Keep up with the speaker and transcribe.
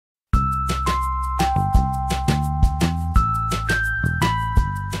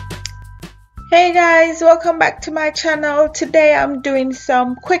Hey guys, welcome back to my channel. Today I'm doing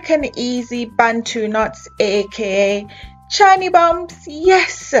some quick and easy Bantu knots, aka Chiney bumps.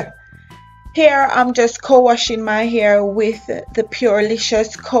 Yes! Here I'm just co-washing my hair with the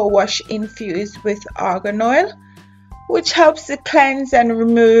Purelicious Co-Wash infused with argan oil, which helps to cleanse and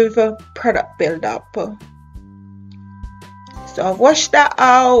remove product buildup. So I've washed that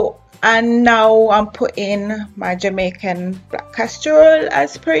out and now I'm putting my Jamaican black castor oil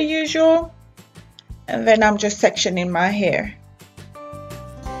as per usual. And then I'm just sectioning my hair.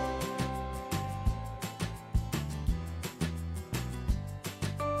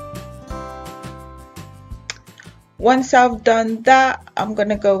 Once I've done that, I'm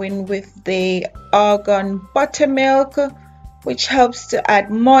gonna go in with the Argan buttermilk, which helps to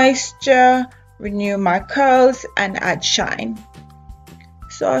add moisture, renew my curls, and add shine.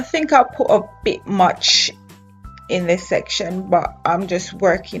 So I think I'll put a bit much in this section, but I'm just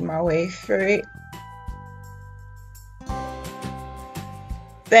working my way through it.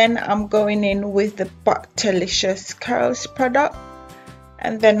 Then I'm going in with the Butter-licious Curls product,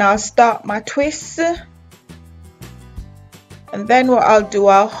 and then I'll start my twist. And then what I'll do,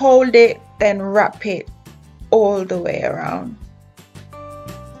 I'll hold it, then wrap it all the way around.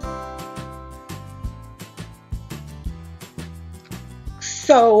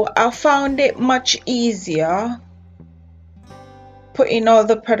 So I found it much easier putting all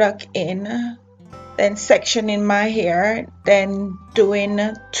the product in, then sectioning my hair, then doing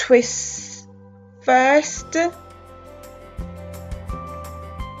twists first.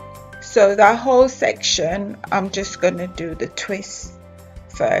 So that whole section, I'm just gonna do the twist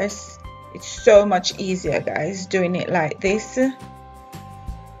first. It's so much easier, guys, doing it like this.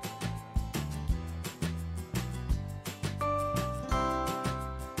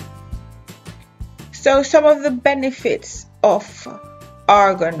 So some of the benefits of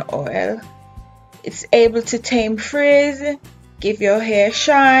argan oil: it's able to tame frizz, give your hair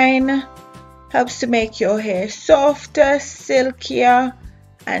shine, helps to make your hair softer, silkier,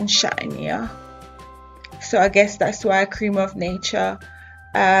 and shinier. So I guess that's why Creme of Nature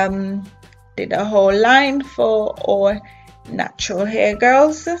did a whole line for all natural hair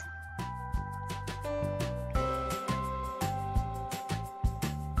girls.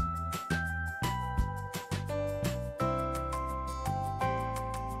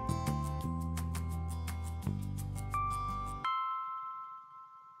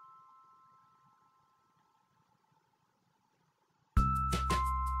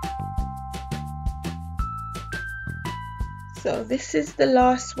 So this is the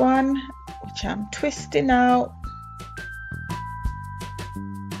last one, which I'm twisting out.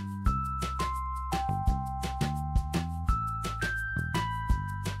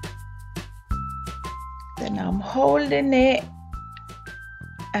 Then I'm holding it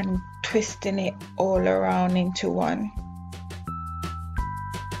and twisting it all around into one.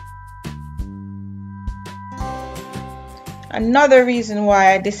 Another reason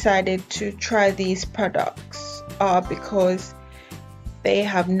why I decided to try these products are because they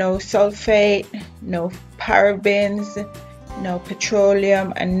have no sulfate, no parabens, no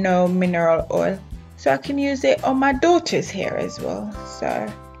petroleum, and no mineral oil. So I can use it on my daughter's hair as well.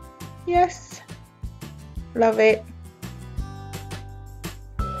 So yes, love it.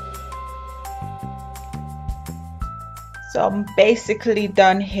 So I'm basically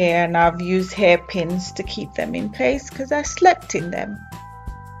done here, and I've used hairpins to keep them in place because I slept in them.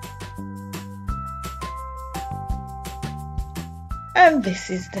 And this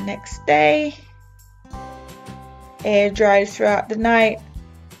is the next day. Hair dried throughout the night,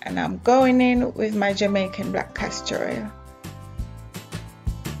 and I'm going in with my Jamaican black castor oil.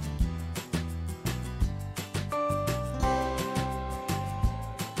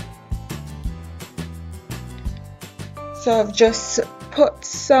 So I've just put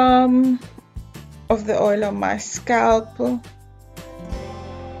some of the oil on my scalp.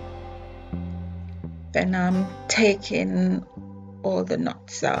 Then I'm taking all the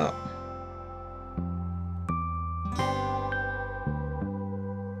knots out.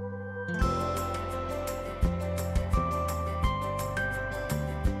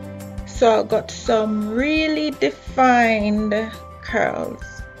 So I got some really defined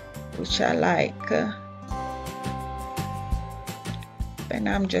curls, which I like. Then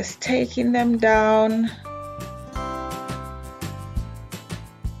I'm just taking them down.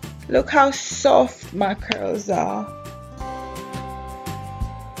 Look how soft my curls are.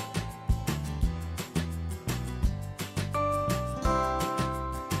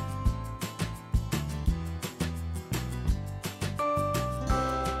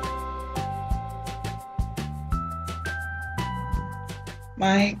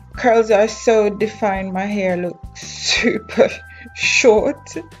 My curls are so defined, my hair looks super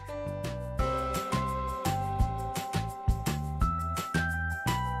short.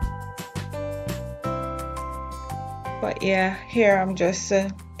 But yeah, here I'm just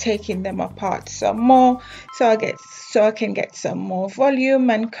taking them apart some more so I can get some more volume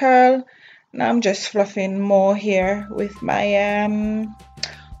and curl. And I'm just fluffing more here with my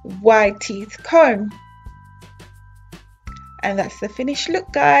wide teeth comb. And that's the finished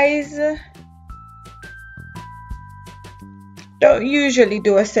look, guys. Don't usually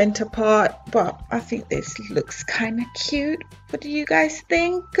do a center part, but I think this looks kind of cute. What do you guys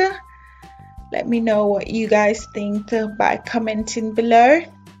think? Let me know what you guys think by commenting below.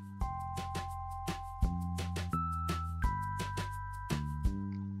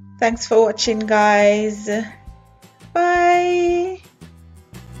 Thanks for watching, guys.